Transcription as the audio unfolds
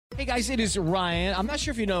Hey guys, it is Ryan. I'm not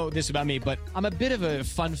sure if you know this about me, but I'm a bit of a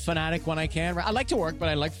fun fanatic when I can. I like to work, but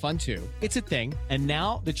I like fun too. It's a thing. And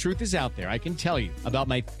now the truth is out there. I can tell you about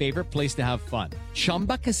my favorite place to have fun.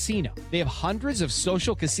 Chumba Casino. They have hundreds of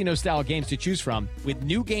social casino style games to choose from with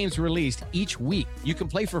new games released each week. You can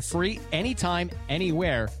play for free anytime,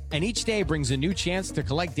 anywhere. And each day brings a new chance to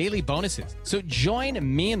collect daily bonuses. So join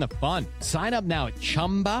me in the fun. Sign up now at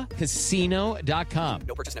ChumbaCasino.com.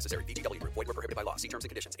 No purchase necessary. VGW Group. Void where prohibited by law. See terms and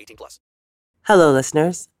conditions. 18+. Hello,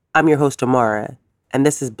 listeners. I'm your host, Amara, and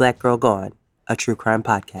this is Black Girl Gone, a true crime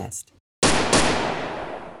podcast.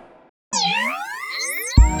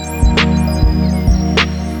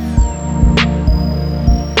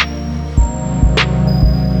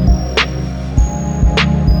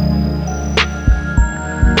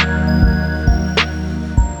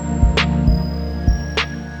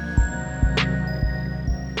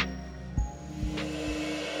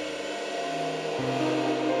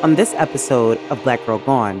 On this episode of Black Girl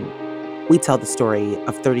Gone, we tell the story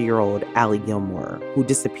of 30-year-old Allie Gilmore, who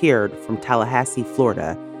disappeared from Tallahassee,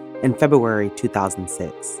 Florida in February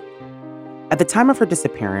 2006. At the time of her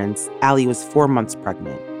disappearance, Allie was 4 months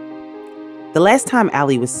pregnant. The last time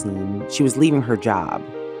Allie was seen, she was leaving her job.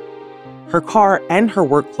 Her car and her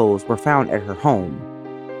work clothes were found at her home,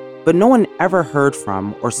 but no one ever heard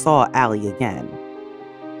from or saw Allie again.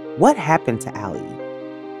 What happened to Allie?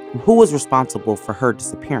 And who was responsible for her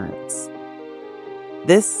disappearance?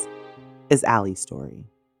 This is Allie's story.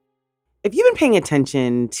 If you've been paying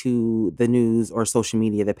attention to the news or social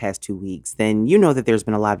media the past 2 weeks, then you know that there's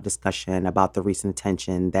been a lot of discussion about the recent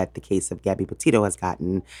attention that the case of Gabby Petito has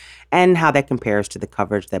gotten and how that compares to the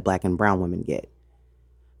coverage that Black and brown women get.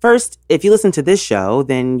 First, if you listen to this show,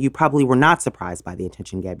 then you probably were not surprised by the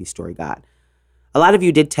attention Gabby's story got. A lot of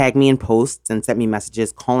you did tag me in posts and sent me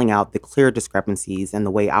messages calling out the clear discrepancies in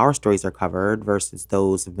the way our stories are covered versus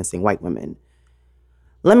those of missing white women.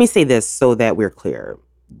 Let me say this so that we're clear.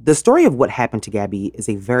 The story of what happened to Gabby is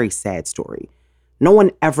a very sad story. No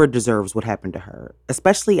one ever deserves what happened to her,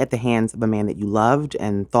 especially at the hands of a man that you loved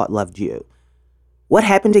and thought loved you. What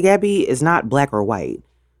happened to Gabby is not black or white.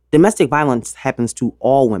 Domestic violence happens to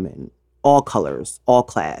all women, all colors, all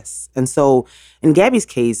class. And so in Gabby's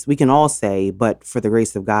case, we can all say, but for the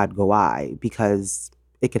grace of God go I, because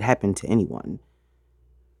it could happen to anyone.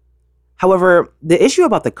 However, the issue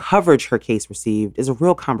about the coverage her case received is a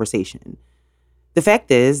real conversation. The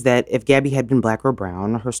fact is that if Gabby had been black or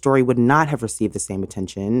brown, her story would not have received the same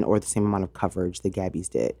attention or the same amount of coverage that Gabby's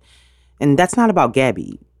did. And that's not about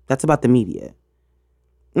Gabby, that's about the media.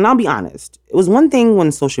 And I'll be honest, it was one thing when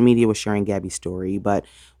social media was sharing Gabby's story, but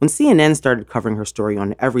when CNN started covering her story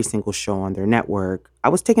on every single show on their network, I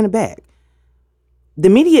was taken aback. The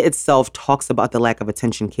media itself talks about the lack of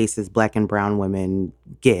attention cases black and brown women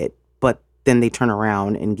get, but then they turn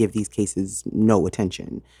around and give these cases no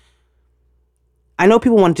attention. I know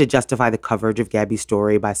people wanted to justify the coverage of Gabby's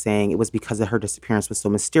story by saying it was because her disappearance was so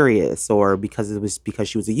mysterious, or because it was because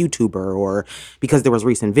she was a YouTuber, or because there was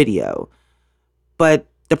recent video. But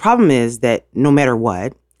the problem is that no matter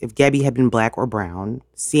what, if Gabby had been black or brown,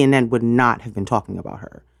 CNN would not have been talking about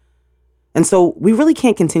her. And so we really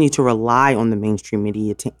can't continue to rely on the mainstream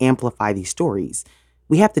media to amplify these stories.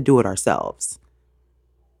 We have to do it ourselves.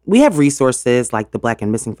 We have resources like the Black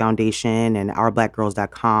and Missing Foundation and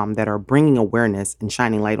OurBlackGirls.com that are bringing awareness and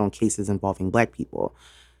shining light on cases involving Black people.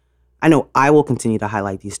 I know I will continue to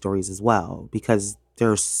highlight these stories as well because there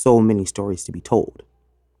are so many stories to be told.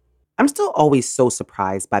 I'm still always so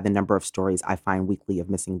surprised by the number of stories I find weekly of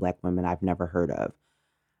missing Black women I've never heard of.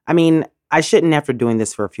 I mean, I shouldn't after doing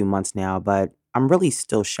this for a few months now, but I'm really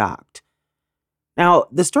still shocked. Now,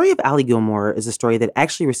 the story of Allie Gilmore is a story that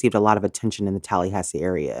actually received a lot of attention in the Tallahassee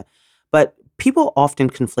area, but people often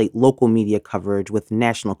conflate local media coverage with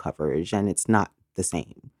national coverage, and it's not the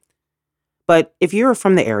same. But if you're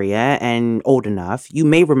from the area and old enough, you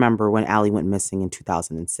may remember when Allie went missing in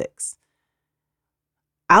 2006.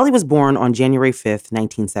 Allie was born on January 5th,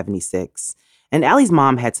 1976, and Allie's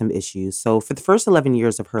mom had some issues, so for the first 11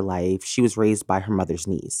 years of her life, she was raised by her mother's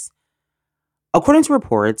niece. According to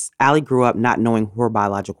reports, Allie grew up not knowing who her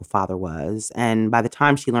biological father was, and by the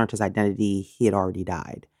time she learned his identity, he had already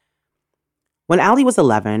died. When Allie was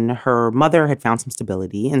 11, her mother had found some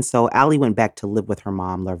stability, and so Allie went back to live with her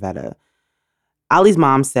mom, Larvetta. Allie's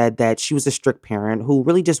mom said that she was a strict parent who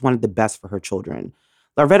really just wanted the best for her children.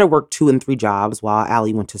 Larvetta worked 2 and 3 jobs while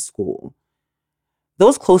Allie went to school.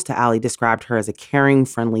 Those close to Allie described her as a caring,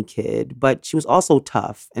 friendly kid, but she was also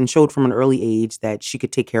tough and showed from an early age that she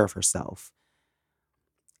could take care of herself.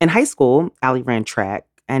 In high school, Allie ran track,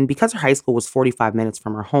 And because her high school was 45 minutes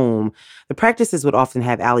from her home, the practices would often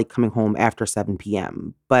have Allie coming home after 7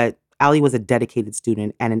 p.m. But Allie was a dedicated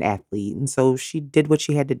student and an athlete, and so she did what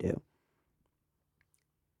she had to do.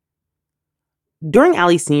 During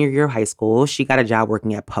Allie's senior year of high school, she got a job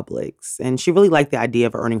working at Publix, and she really liked the idea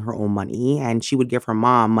of earning her own money, and she would give her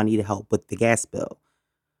mom money to help with the gas bill.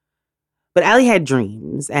 But Allie had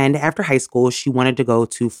dreams, and after high school, she wanted to go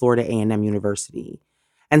to Florida A&M University.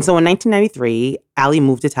 And so in 1993, Allie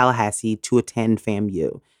moved to Tallahassee to attend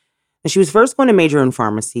FAMU. And she was first going to major in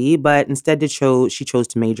pharmacy, but instead she chose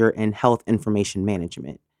to major in health information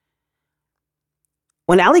management.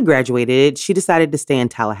 When Allie graduated, she decided to stay in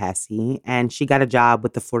Tallahassee, and she got a job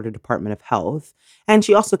with the Florida Department of Health, and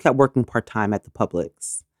she also kept working part-time at the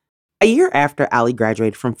Publix. A year after Allie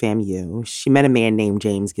graduated from FAMU, she met a man named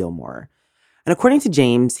James Gilmore. And according to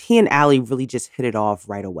James, he and Allie really just hit it off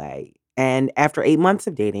right away. And after 8 months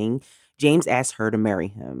of dating, James asked her to marry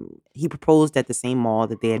him. He proposed at the same mall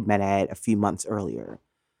that they had met at a few months earlier.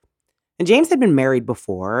 And James had been married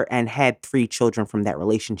before and had 3 children from that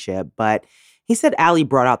relationship, but he said Allie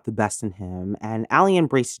brought out the best in him, and Allie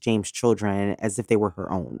embraced James' children as if they were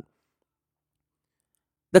her own.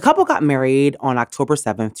 The couple got married on October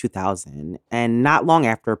 7th, 2000, and not long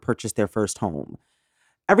after purchased their first home.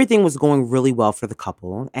 Everything was going really well for the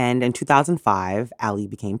couple, and in 2005, Allie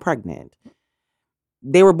became pregnant.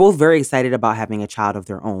 They were both very excited about having a child of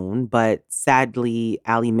their own, but sadly,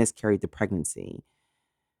 Allie miscarried the pregnancy.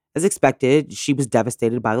 As expected, she was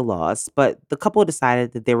devastated by the loss, but the couple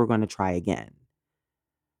decided that they were going to try again.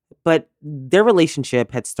 But their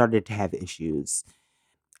relationship had started to have issues.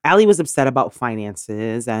 Allie was upset about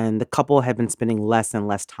finances, and the couple had been spending less and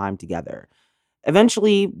less time together.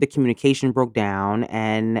 Eventually, the communication broke down,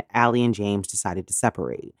 and Allie and James decided to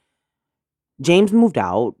separate. James moved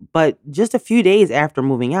out, but just a few days after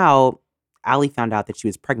moving out, Allie found out that she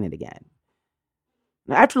was pregnant again.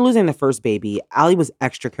 Now, after losing the first baby, Allie was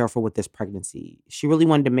extra careful with this pregnancy. She really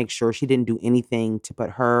wanted to make sure she didn't do anything to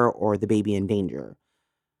put her or the baby in danger.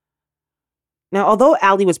 Now, although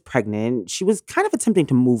Allie was pregnant, she was kind of attempting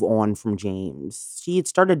to move on from James. She had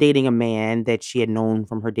started dating a man that she had known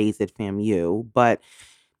from her days at FAMU, but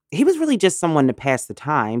he was really just someone to pass the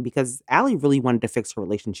time because Allie really wanted to fix her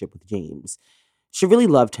relationship with James. She really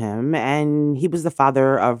loved him, and he was the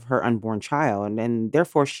father of her unborn child, and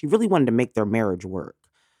therefore she really wanted to make their marriage work.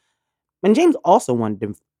 And James also wanted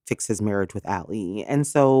to fix his marriage with Allie, and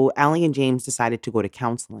so Allie and James decided to go to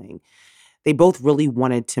counseling. They both really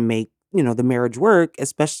wanted to make the marriage work,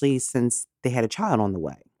 especially since they had a child on the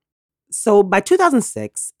way. So by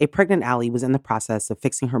 2006, a pregnant Allie was in the process of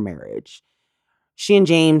fixing her marriage. She and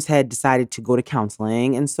James had decided to go to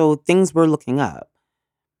counseling, and so things were looking up.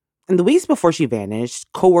 In the weeks before she vanished,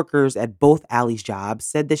 coworkers at both Allie's jobs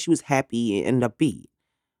said that she was happy and upbeat.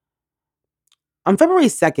 On February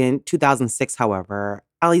 2nd, 2006, however,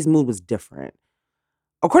 Allie's mood was different.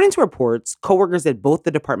 According to reports, coworkers at both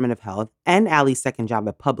the Department of Health and Allie's second job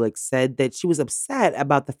at Publix said that she was upset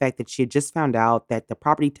about the fact that she had just found out that the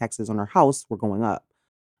property taxes on her house were going up.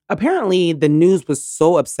 Apparently, the news was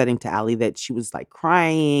so upsetting to Allie that she was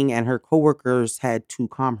crying, and her coworkers had to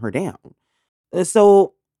calm her down.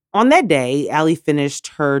 So on that day, Allie finished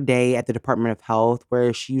her day at the Department of Health,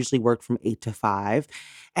 where she usually worked from 8 to 5.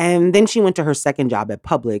 And then she went to her second job at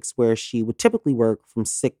Publix, where she would typically work from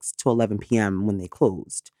 6 to 11 p.m. when they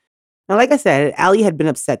closed. Now, like I said, Allie had been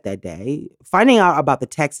upset that day. Finding out about the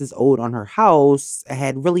taxes owed on her house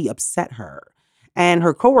had really upset her. And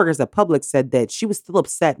her coworkers at Publix said that she was still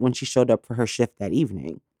upset when she showed up for her shift that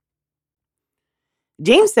evening.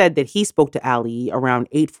 James said that he spoke to Allie around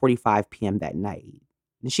 8:45 p.m. that night.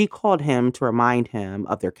 She called him to remind him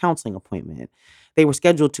of their counseling appointment. They were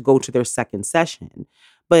scheduled to go to their second session.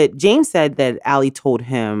 But James said that Allie told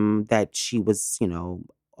him that she was,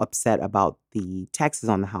 upset about the taxes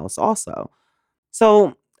on the house also.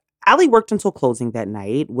 So Allie worked until closing that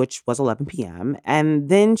night, which was 11 p.m., and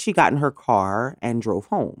then she got in her car and drove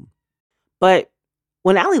home. But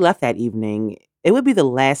when Allie left that evening, it would be the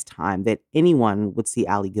last time that anyone would see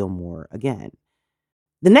Allie Gilmore again.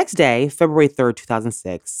 The next day, February 3rd,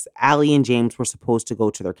 2006, Allie and James were supposed to go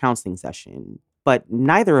to their counseling session, but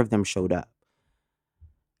neither of them showed up.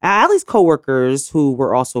 Allie's coworkers, who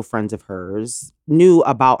were also friends of hers, knew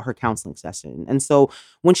about her counseling session. And so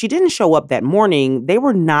when she didn't show up that morning, they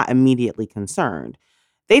were not immediately concerned.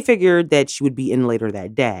 They figured that she would be in later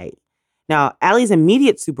that day. Now, Allie's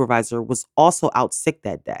immediate supervisor was also out sick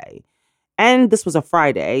that day. And this was a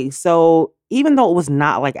Friday. So even though it was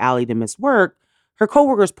not like Allie to miss work, her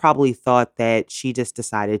coworkers probably thought that she just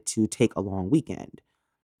decided to take a long weekend.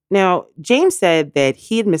 Now, James said that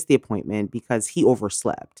he had missed the appointment because he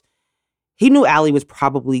overslept. He knew Allie was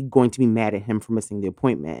probably going to be mad at him for missing the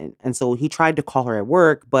appointment. And so he tried to call her at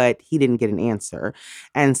work, but he didn't get an answer.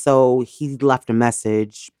 And so he left a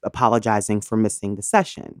message apologizing for missing the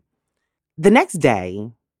session. The next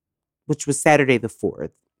day, which was Saturday the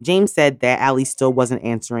 4th, James said that Allie still wasn't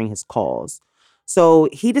answering his calls. So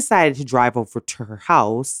he decided to drive over to her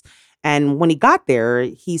house. And when he got there,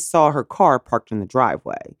 he saw her car parked in the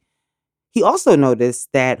driveway. He also noticed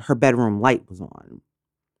that her bedroom light was on.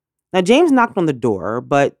 Now, James knocked on the door,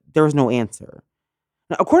 but there was no answer.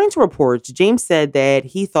 Now, according to reports, James said that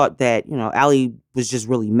he thought that, Allie was just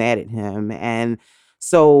really mad at him. And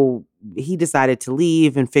so he decided to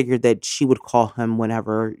leave and figured that she would call him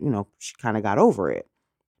whenever, she kind of got over it.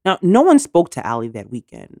 Now, no one spoke to Allie that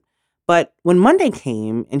weekend. But when Monday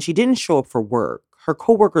came and she didn't show up for work, her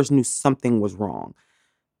coworkers knew something was wrong.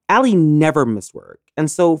 Allie never missed work. And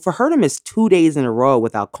so for her to miss 2 days in a row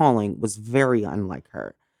without calling was very unlike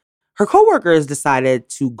her. Her coworkers decided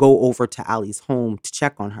to go over to Allie's home to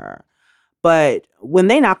check on her. But when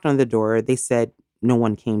they knocked on the door, they said no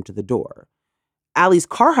one came to the door. Allie's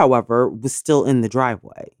car, however, was still in the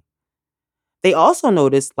driveway. They also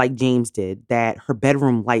noticed, like James did, that her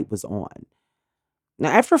bedroom light was on. Now,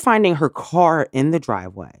 after finding her car in the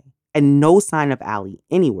driveway and no sign of Allie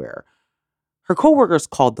anywhere, her coworkers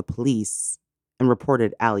called the police and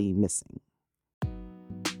reported Allie missing.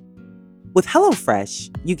 With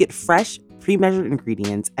HelloFresh, you get fresh, pre-measured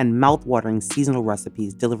ingredients and mouth-watering seasonal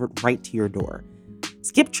recipes delivered right to your door.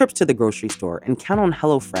 Skip trips to the grocery store and count on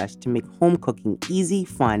HelloFresh to make home cooking easy,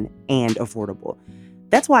 fun, and affordable.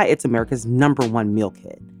 That's why it's America's #1 meal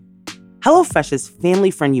kit. HelloFresh's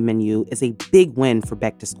family-friendly menu is a big win for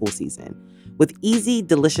back-to-school season, with easy,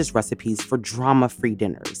 delicious recipes for drama-free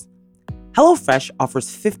dinners. HelloFresh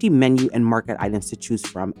offers 50 menu and market items to choose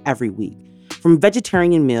from every week, from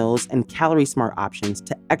vegetarian meals and calorie-smart options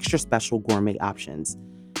to extra special gourmet options.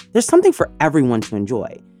 There's something for everyone to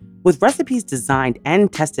enjoy, with recipes designed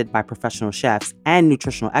and tested by professional chefs and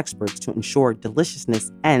nutritional experts to ensure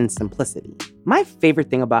deliciousness and simplicity. My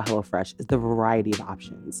favorite thing about HelloFresh is the variety of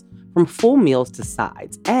options, from full meals to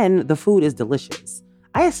sides, and the food is delicious.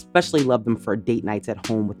 I especially love them for date nights at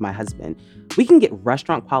home with my husband. We can get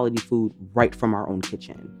restaurant-quality food right from our own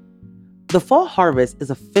kitchen. The fall harvest is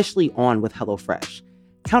officially on with HelloFresh.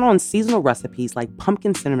 Count on seasonal recipes like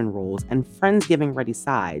pumpkin cinnamon rolls and Friendsgiving-ready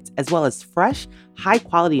sides, as well as fresh,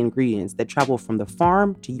 high-quality ingredients that travel from the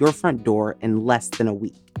farm to your front door in less than a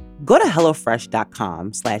week. Go to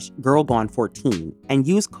HelloFresh.com/GirlGone14 and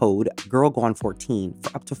use code GirlGone14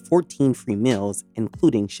 for up to 14 free meals,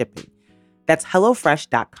 including shipping. That's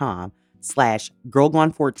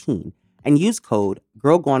HelloFresh.com/GirlGone14 and use code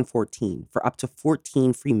GirlGone14 for up to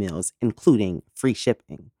 14 free meals, including free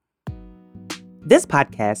shipping. This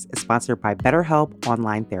podcast is sponsored by BetterHelp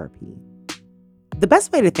Online Therapy. The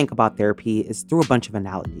best way to think about therapy is through a bunch of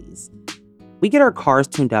analogies. We get our cars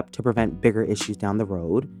tuned up to prevent bigger issues down the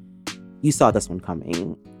road. You saw this one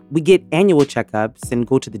coming. We get annual checkups and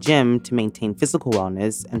go to the gym to maintain physical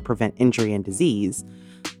wellness and prevent injury and disease.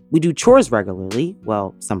 We do chores regularly,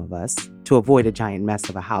 well, some of us, to avoid a giant mess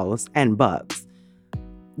of a house and bugs.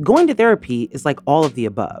 Going to therapy is like all of the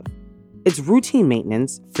above. It's routine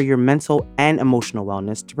maintenance for your mental and emotional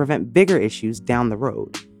wellness to prevent bigger issues down the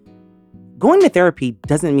road. Going to therapy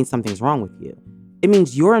doesn't mean something's wrong with you. It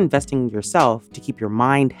means you're investing in yourself to keep your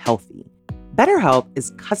mind healthy. BetterHelp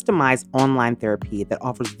is customized online therapy that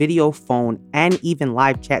offers video, phone, and even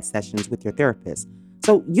live chat sessions with your therapist,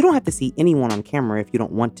 so you don't have to see anyone on camera if you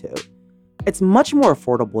don't want to. It's much more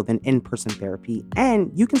affordable than in-person therapy,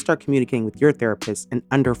 and you can start communicating with your therapist in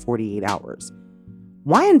under 48 hours.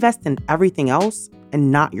 Why invest in everything else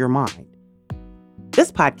and not your mind?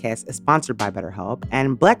 This podcast is sponsored by BetterHelp,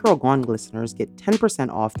 and Black Girl Gone listeners get 10%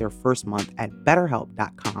 off their first month at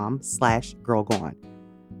betterhelp.com/girlgone.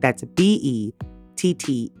 That's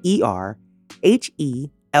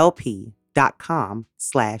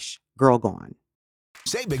BETTERHELP.com/girlgone.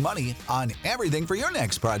 Save big money on everything for your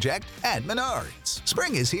next project at Menards.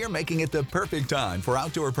 Spring is here, making it the perfect time for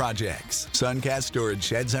outdoor projects. Suncast storage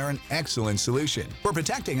sheds are an excellent solution for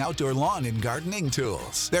protecting outdoor lawn and gardening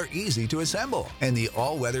tools. They're easy to assemble, and the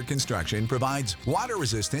all-weather construction provides water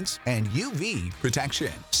resistance and UV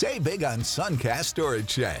protection. Save big on Suncast storage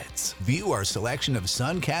sheds. View our selection of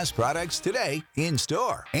Suncast products today in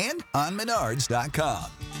store and on Menards.com.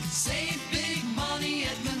 Save big money at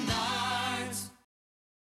Menards.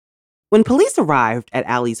 When police arrived at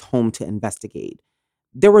Allie's home to investigate,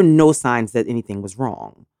 there were no signs that anything was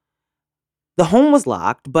wrong. The home was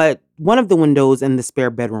locked, but one of the windows in the spare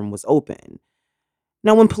bedroom was open.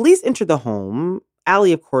 Now, when police entered the home,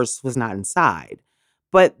 Allie, of course, was not inside.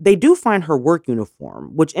 But they do find her work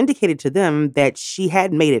uniform, which indicated to them that she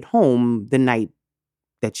had made it home the night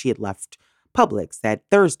that she had left Publix that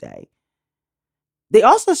Thursday. They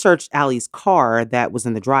also searched Allie's car that was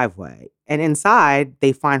in the driveway, and inside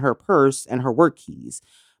they find her purse and her work keys,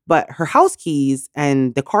 but her house keys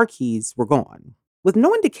and the car keys were gone. With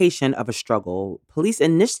no indication of a struggle, police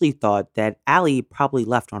initially thought that Allie probably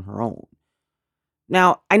left on her own.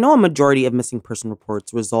 Now, I know a majority of missing person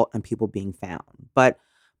reports result in people being found, but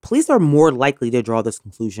police are more likely to draw this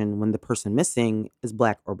conclusion when the person missing is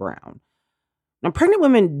Black or brown. Now, pregnant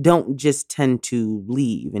women don't just tend to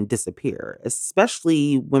leave and disappear,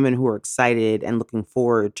 especially women who are excited and looking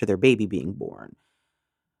forward to their baby being born.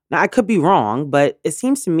 Now, I could be wrong, but it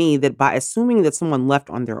seems to me that by assuming that someone left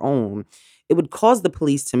on their own, it would cause the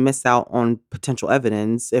police to miss out on potential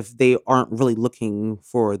evidence if they aren't really looking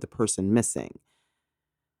for the person missing.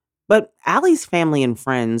 But Allie's family and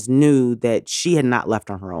friends knew that she had not left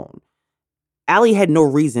on her own. Allie had no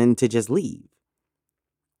reason to just leave.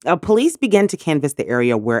 Police began to canvass the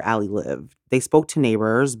area where Allie lived. They spoke to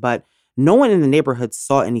neighbors, but no one in the neighborhood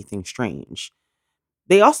saw anything strange.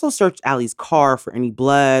 They also searched Allie's car for any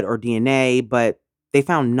blood or DNA, but they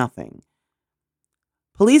found nothing.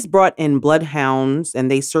 Police brought in bloodhounds and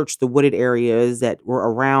they searched the wooded areas that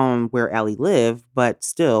were around where Allie lived, but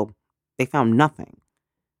still, they found nothing.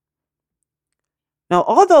 Now,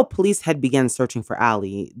 although police had begun searching for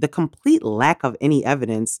Allie, the complete lack of any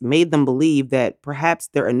evidence made them believe that perhaps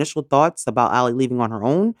their initial thoughts about Allie leaving on her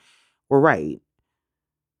own were right.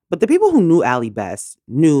 But the people who knew Allie best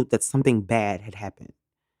knew that something bad had happened.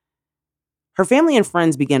 Her family and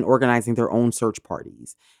friends began organizing their own search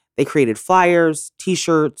parties. They created flyers,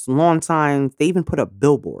 t-shirts, lawn signs, they even put up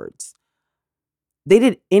billboards. They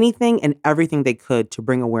did anything and everything they could to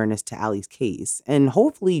bring awareness to Allie's case and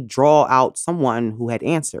hopefully draw out someone who had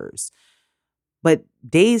answers. But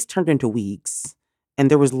days turned into weeks,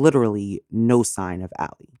 and there was literally no sign of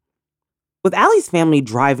Allie. With Allie's family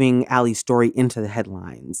driving Allie's story into the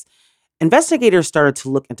headlines, investigators started to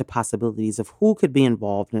look into possibilities of who could be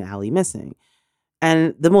involved in Allie missing.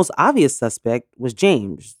 And the most obvious suspect was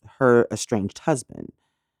James, her estranged husband.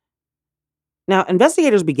 Now,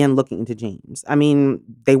 investigators began looking into James. I mean,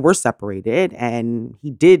 they were separated, and he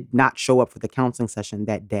did not show up for the counseling session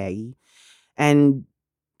that day. And,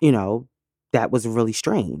 that was really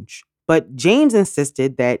strange. But James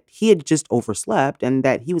insisted that he had just overslept and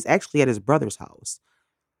that he was actually at his brother's house.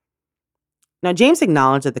 Now, James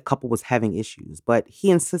acknowledged that the couple was having issues, but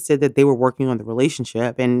he insisted that they were working on the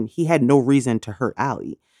relationship and he had no reason to hurt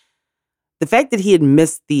Allie. The fact that he had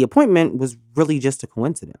missed the appointment was really just a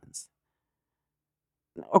coincidence.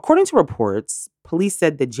 According to reports, police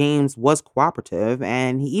said that James was cooperative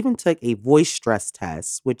and he even took a voice stress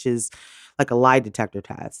test, which is like a lie detector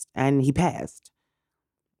test, and he passed.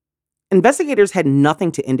 Investigators had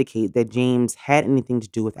nothing to indicate that James had anything to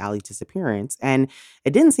do with Allie's disappearance, and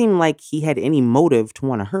it didn't seem like he had any motive to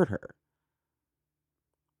want to hurt her.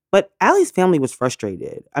 But Allie's family was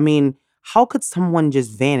frustrated. I mean, how could someone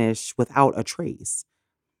just vanish without a trace?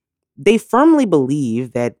 They firmly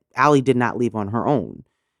believe that Allie did not leave on her own,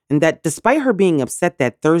 and that despite her being upset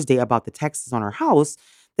that Thursday about the taxes on her house,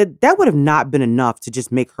 that would have not been enough to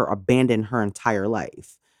just make her abandon her entire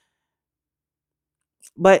life.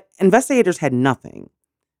 But investigators had nothing.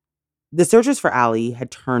 The searches for Allie had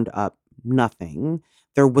turned up nothing.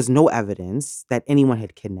 There was no evidence that anyone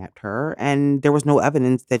had kidnapped her, and there was no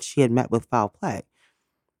evidence that she had met with foul play.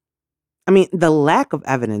 I mean, the lack of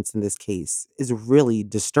evidence in this case is really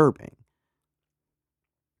disturbing.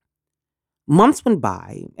 Months went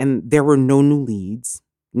by, and there were no new leads,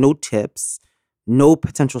 no tips, no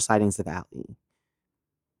potential sightings of Allie.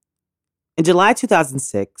 In July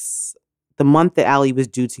 2006, the month that Allie was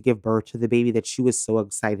due to give birth to the baby that she was so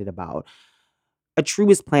excited about, a tree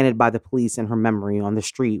was planted by the police in her memory on the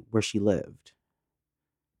street where she lived.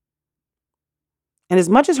 And as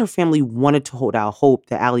much as her family wanted to hold out hope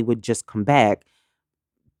that Allie would just come back,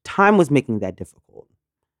 time was making that difficult.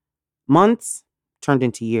 Months turned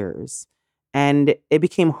into years, and it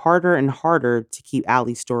became harder and harder to keep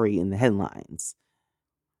Allie's story in the headlines.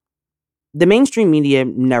 The mainstream media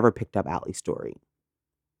never picked up Allie's story.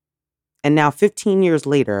 And now, 15 years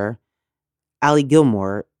later, Allie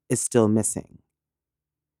Gilmore is still missing.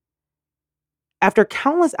 After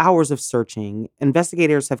countless hours of searching,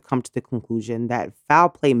 investigators have come to the conclusion that foul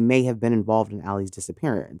play may have been involved in Allie's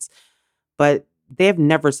disappearance, but they have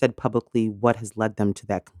never said publicly what has led them to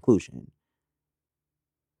that conclusion.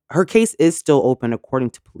 Her case is still open according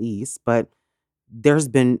to police, but there's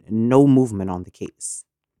been no movement on the case.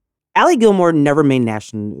 Allie Gilmore never made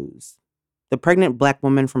national news. The pregnant Black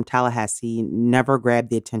woman from Tallahassee never grabbed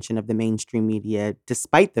the attention of the mainstream media,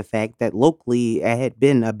 despite the fact that locally it had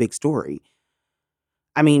been a big story.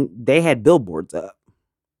 I mean, they had billboards up.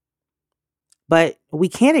 But we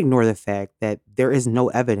can't ignore the fact that there is no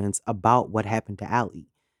evidence about what happened to Allie.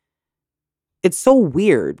 It's so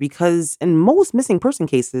weird because in most missing person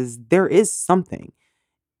cases, there is something,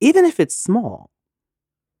 even if it's small.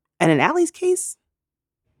 And in Allie's case,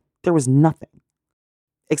 there was nothing.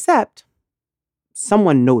 Except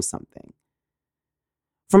someone knows something.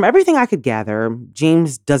 From everything I could gather,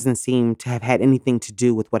 James doesn't seem to have had anything to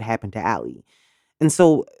do with what happened to Allie. And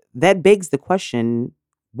so that begs the question,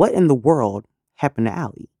 what in the world happened to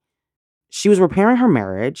Allie? She was repairing her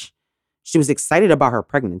marriage. She was excited about her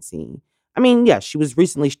pregnancy. I mean, yeah, she was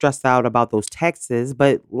recently stressed out about those taxes,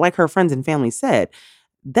 but like her friends and family said,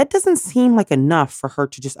 that doesn't seem like enough for her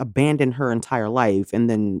to just abandon her entire life and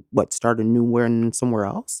then, start a new one somewhere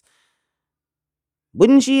else?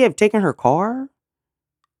 Wouldn't she have taken her car?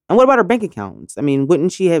 And what about her bank accounts? I mean,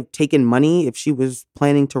 wouldn't she have taken money if she was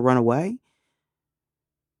planning to run away?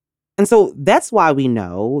 And so that's why we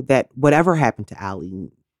know that whatever happened to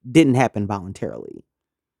Allie didn't happen voluntarily.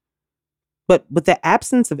 But with the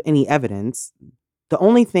absence of any evidence, the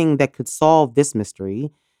only thing that could solve this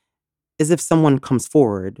mystery is if someone comes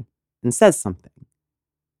forward and says something.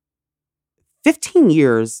 15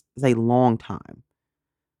 years is a long time.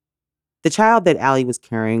 The child that Allie was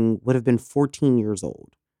carrying would have been 14 years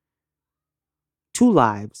old. 2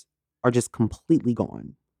 lives are just completely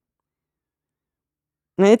gone.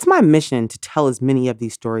 And it's my mission to tell as many of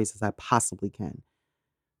these stories as I possibly can.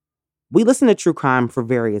 We listen to true crime for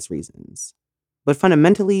various reasons, but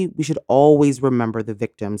fundamentally, we should always remember the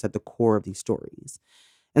victims at the core of these stories.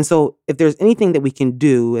 And so if there's anything that we can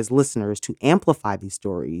do as listeners to amplify these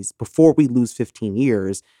stories before we lose 15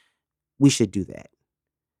 years, we should do that.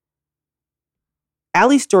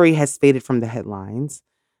 Allie's story has faded from the headlines.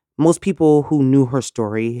 Most people who knew her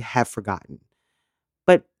story have forgotten.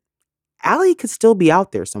 But Allie could still be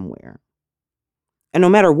out there somewhere. And no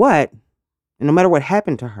matter what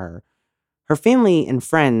happened to her, her family and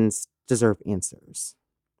friends deserve answers.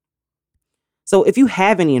 So if you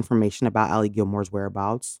have any information about Allie Gilmore's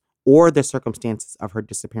whereabouts or the circumstances of her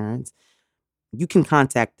disappearance, you can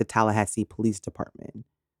contact the Tallahassee Police Department.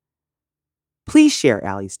 Please share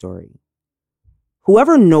Allie's story.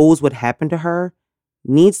 Whoever knows what happened to her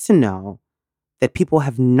needs to know that people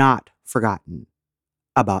have not forgotten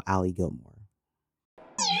about Allie Gilmore.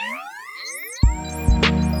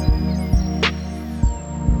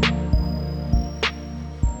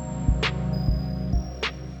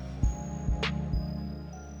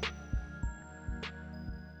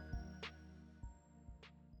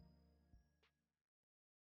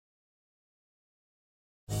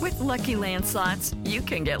 With Lucky Land Slots, you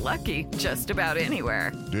can get lucky just about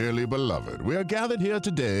anywhere. Dearly beloved, we are gathered here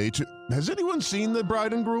today to... Has anyone seen the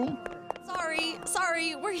bride and groom?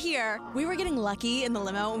 Sorry, we're here. We were getting lucky in the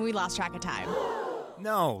limo and we lost track of time.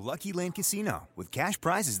 No, Lucky Land Casino, with cash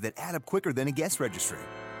prizes that add up quicker than a guest registry.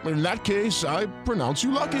 In that case, I pronounce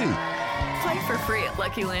you lucky. Play for free at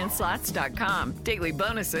LuckyLandSlots.com. Daily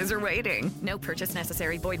bonuses are waiting. No purchase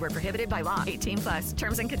necessary. Void where prohibited by law. 18+.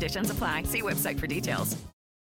 Terms and conditions apply. See website for details.